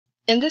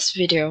In this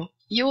video,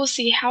 you will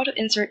see how to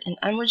insert an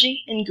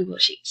emoji in Google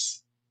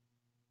Sheets.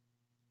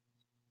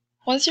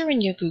 Once you're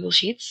in your Google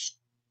Sheets,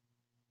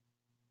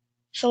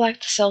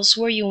 select the cells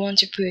where you want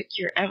to put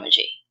your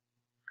emoji.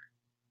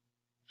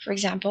 For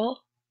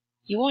example,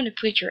 you want to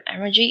put your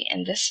emoji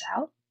in this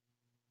cell.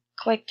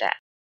 Click that.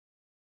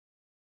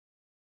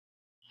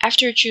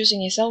 After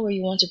choosing a cell where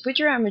you want to put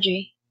your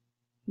emoji,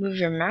 move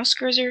your mouse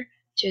cursor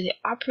to the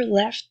upper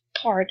left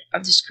part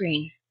of the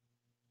screen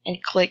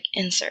and click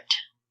Insert.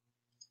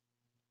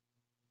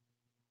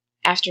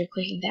 After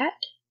clicking that,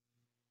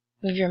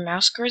 move your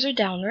mouse cursor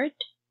downward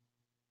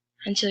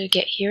until you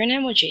get here an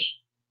emoji.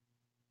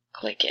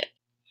 Click it.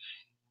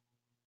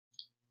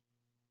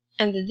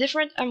 And the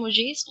different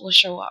emojis will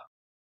show up.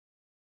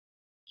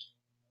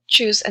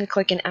 Choose and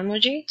click an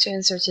emoji to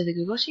insert to the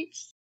Google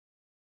Sheets.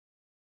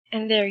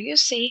 And there you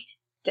see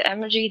the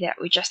emoji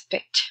that we just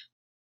picked.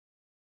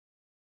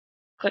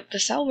 Click the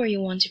cell where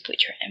you want to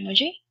put your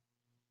emoji,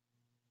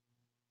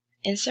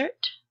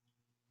 insert,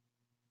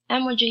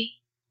 emoji,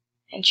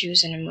 and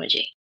choose an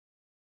emoji.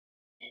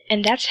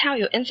 And that's how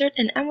you insert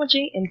an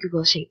emoji in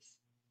Google Sheets.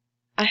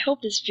 I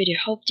hope this video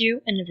helped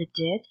you, and if it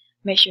did,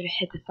 make sure to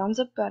hit the thumbs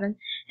up button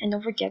and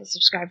don't forget to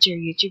subscribe to your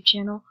YouTube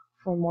channel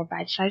for more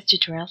bite-sized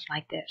tutorials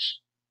like this.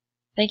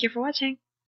 Thank you for watching.